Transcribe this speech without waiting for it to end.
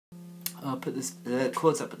I'll put the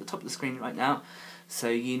chords up at the top of the screen right now, so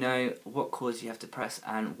you know what chords you have to press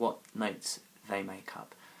and what notes they make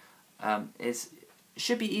up. It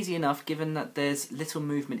should be easy enough, given that there's little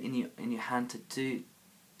movement in your hand to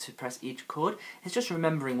press each chord. It's just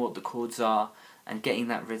remembering what the chords are and getting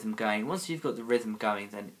that rhythm going. Once you've got the rhythm going,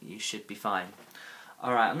 then you should be fine.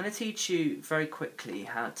 Alright, I'm going to teach you very quickly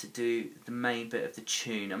how to do the main bit of the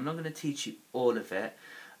tune. I'm not going to teach you all of it.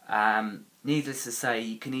 Needless to say,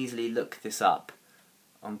 you can easily look this up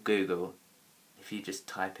on Google if you just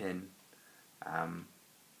type in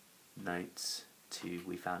notes to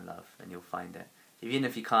We Found Love, and you'll find it. Even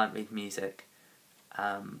if you can't read music,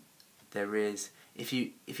 there is, if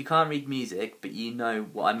you can't read music but you know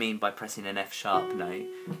what I mean by pressing an F sharp note,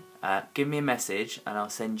 give me a message and I'll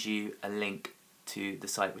send you a link to the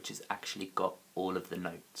site which has actually got all of the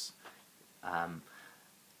notes.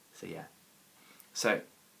 So yeah. So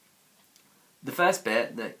the first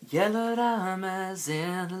bit, the yellow diamonds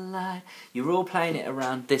in the light, you're all playing it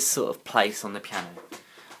around this sort of place on the piano.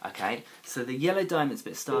 Okay, so the yellow diamonds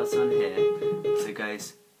bit starts on here, so it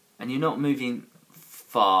goes, and you're not moving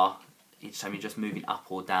far each time, you're just moving up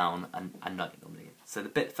or down a note normally. So the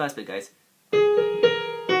first bit goes,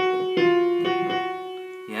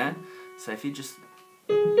 yeah, so if you just,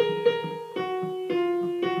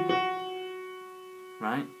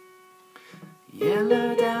 right,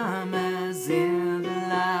 yellow diamonds in the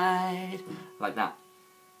light, like that,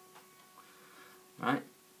 right,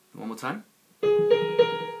 one more time.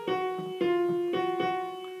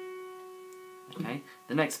 Okay,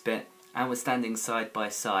 the next bit, and we're standing side by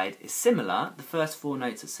side, is similar. The first four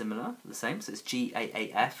notes are similar, the same, so it's G, A,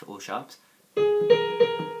 A, F, all sharps, like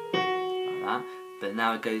that, but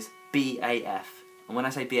now it goes B, A, F, and when I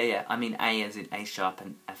say B, A, F, I mean A as in A sharp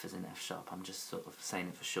and F as in F sharp. I'm just sort of saying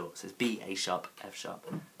it for short, so it's B, A sharp, F sharp.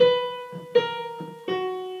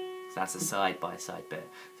 So that's a side by side bit.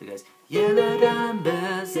 So it goes, yellow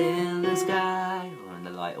diamonds in the sky, or in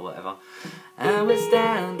the light or whatever, and we're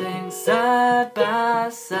standing side by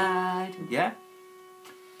side. Yeah?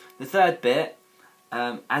 The third bit,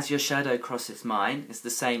 as your shadow crosses mine, is the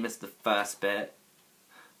same as the first bit.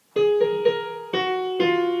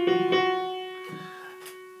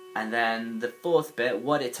 And then the fourth bit,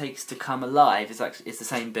 what it takes to come alive, is the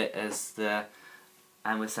same bit as the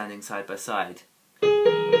and we're standing side by side.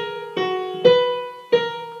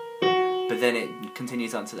 But then it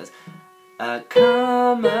continues on to this.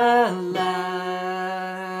 Come alive.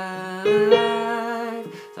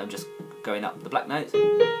 So I'm just going up the black notes.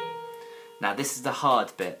 Now this is the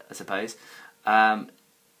hard bit, I suppose.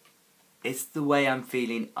 It's the way I'm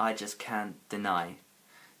feeling, I just can't deny.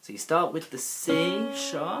 So you start with the C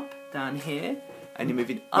sharp down here, and you're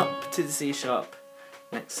moving up to the C sharp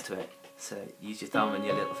next to it. So use your thumb and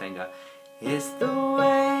your little finger. It's the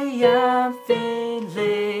way I'm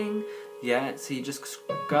feeling. Yeah, so you're just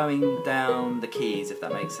going down the keys, if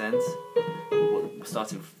that makes sense. We're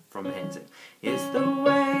starting from here. So, it's the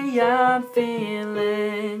way I'm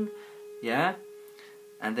feeling. Yeah?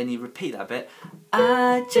 And then you repeat that bit.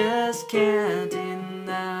 I just can't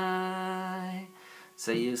deny.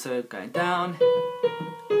 So you're going down,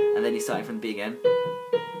 and then you're starting from the B again.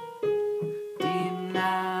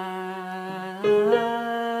 Deny.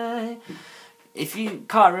 If you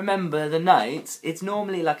can't remember the notes, it's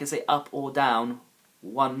normally, like I say, up or down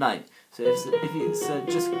one note. So if you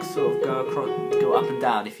just sort of go up and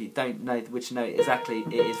down. If you don't know which note exactly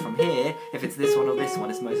it is from here, if it's this one or this one,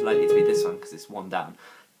 it's most likely to be this one because it's one down.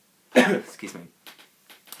 Excuse me.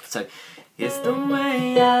 So, it's the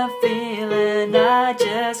way I'm feeling, I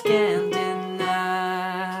just can't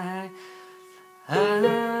deny.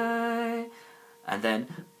 And then,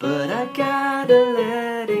 but I gotta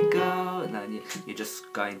let it go. And then you're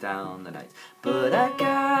just going down the notes. But I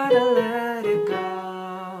gotta let it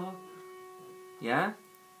go. Yeah?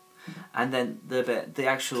 And then the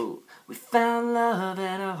actual, we found love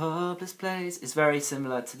in a hopeless place, is very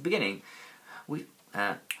similar to the beginning. We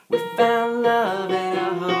found love in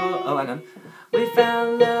a We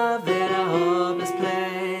found love in a hopeless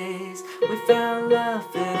place. We found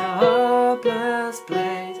love in a hopeless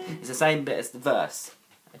place. It's the same bit as the verse.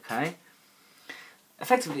 Okay?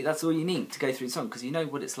 Effectively, that's all you need to go through the song, because you know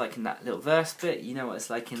what it's like in that little verse bit. You know what it's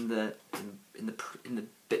like in the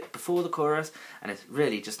bit before the chorus, and it's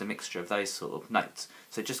really just a mixture of those sort of notes.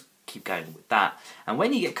 So just keep going with that. And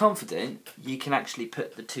when you get confident, you can actually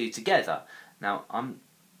put the two together. Now, I've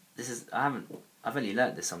only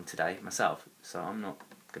learnt this song today myself, so I'm not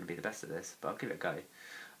going to be the best at this, but I'll give it a go.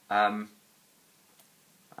 I'm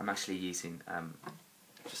actually using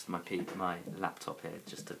just my laptop here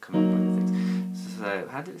just to come up with things. So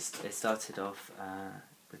how did it started off?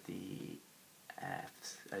 with the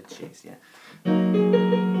F's, G's, yeah.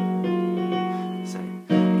 So,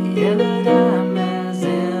 yellow diamonds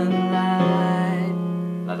in the light,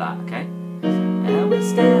 like that, okay? And we're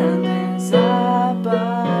standing side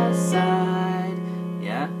by side,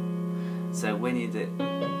 yeah? So when you do,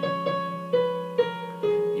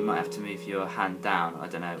 you might have to move your hand down, I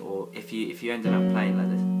don't know, or if you ended up playing like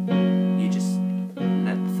this, you just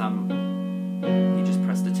let the thumb, you just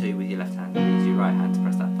press the 2 with your left hand, and use your right hand to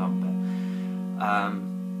press that thumb. But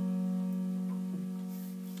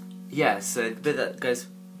yeah, so the bit that goes,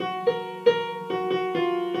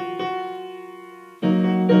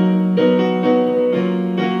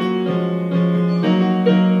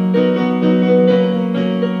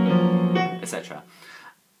 etc.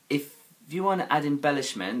 If you want to add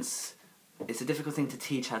embellishments, it's a difficult thing to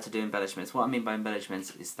teach how to do embellishments. What I mean by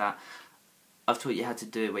embellishments is that I've taught you how to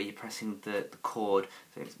do it where you're pressing the chord,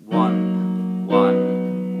 so it's 1,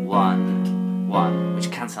 1, 1, 1, which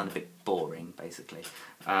can sound a bit boring, basically.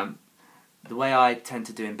 The way I tend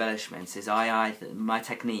to do embellishments is my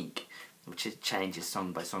technique, which changes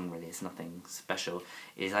song by song really, it's nothing special,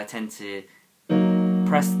 is I tend to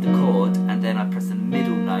press the chord and then I press the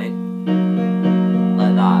middle note,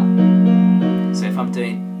 like that. So if I'm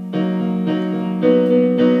doing,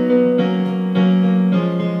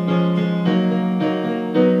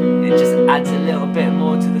 it just adds a little bit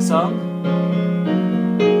more to the song.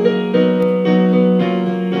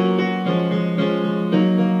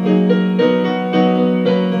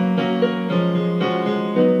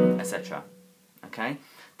 Etc. Okay,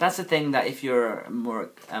 that's the thing that if you're more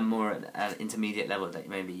at intermediate level, that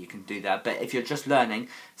maybe you can do that. But if you're just learning,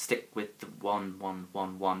 stick with the 1, 1,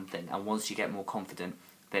 1, 1 thing. And once you get more confident,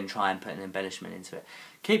 then try and put an embellishment into it.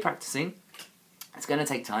 Keep practicing. It's going to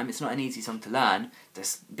take time. It's not an easy song to learn,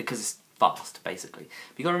 just because it's fast, basically.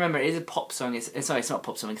 But you got to remember, it is a pop song. Sorry, it's not a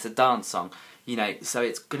pop song. It's a dance song. You know, so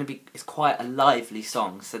it's quite a lively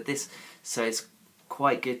song. So it's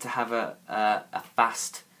quite good to have a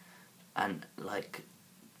fast and, like,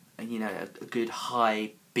 you know, a good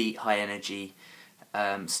high beat, high energy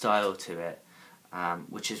style to it,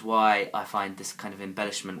 which is why I find this kind of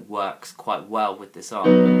embellishment works quite well with the song.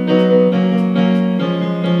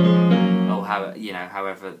 Or how, you know,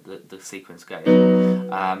 however the sequence goes,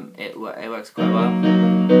 it works quite well,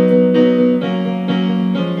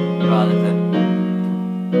 rather than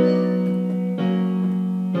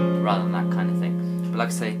that kind of thing. But like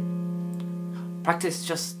I say, practice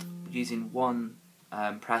just using one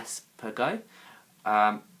press per go.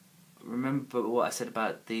 Remember what I said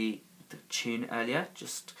about the tune earlier.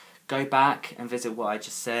 Just go back and visit what I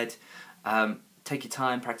just said. Take your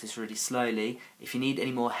time, practice really slowly. If you need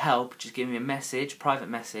any more help, just give me a message, private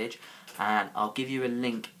message, and I'll give you a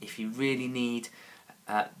link if you really need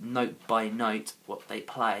note by note what they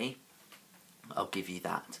play. I'll give you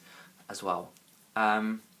that as well.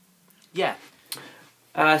 Yeah.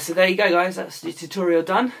 So there you go, guys. That's the tutorial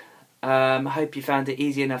done. I hope you found it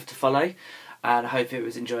easy enough to follow, and I hope it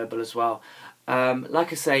was enjoyable as well.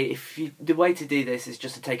 Like I say, the way to do this is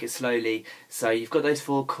just to take it slowly. So you've got those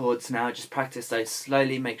 4 chords now, just practice those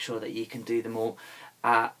slowly, make sure that you can do them all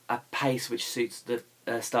at a pace which suits the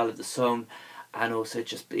style of the song, and also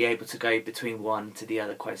just be able to go between one to the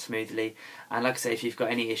other quite smoothly. And like I say, if you've got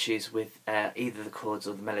any issues with either the chords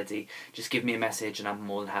or the melody, just give me a message and I'm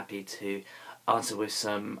more than happy to answer with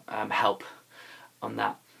some help on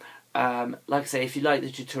that. Like I say, if you like the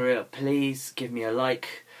tutorial, please give me a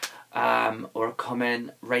like, or a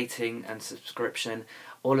comment, rating and subscription.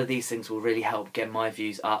 All of these things will really help get my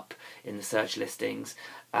views up in the search listings,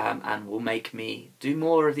 and will make me do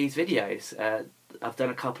more of these videos. I've done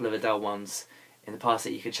a couple of Adele ones in the past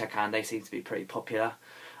that you can check out, and they seem to be pretty popular.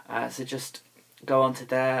 So just go on to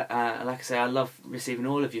there. Like I say, I love receiving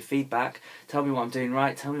all of your feedback. Tell me what I'm doing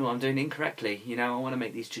right, tell me what I'm doing incorrectly. You know, I want to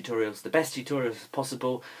make these tutorials the best tutorials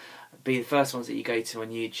possible, be the first ones that you go to on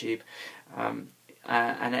YouTube. And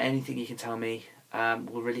anything you can tell me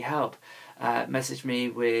will really help. Message me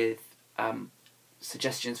with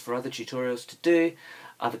suggestions for other tutorials to do,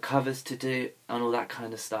 other covers to do, and all that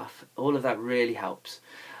kind of stuff. All of that really helps.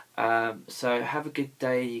 So have a good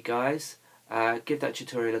day, you guys. Give that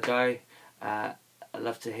tutorial a go. I'd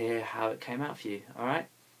love to hear how it came out for you. Alright?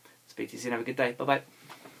 Speak to you soon. Have a good day. Bye bye.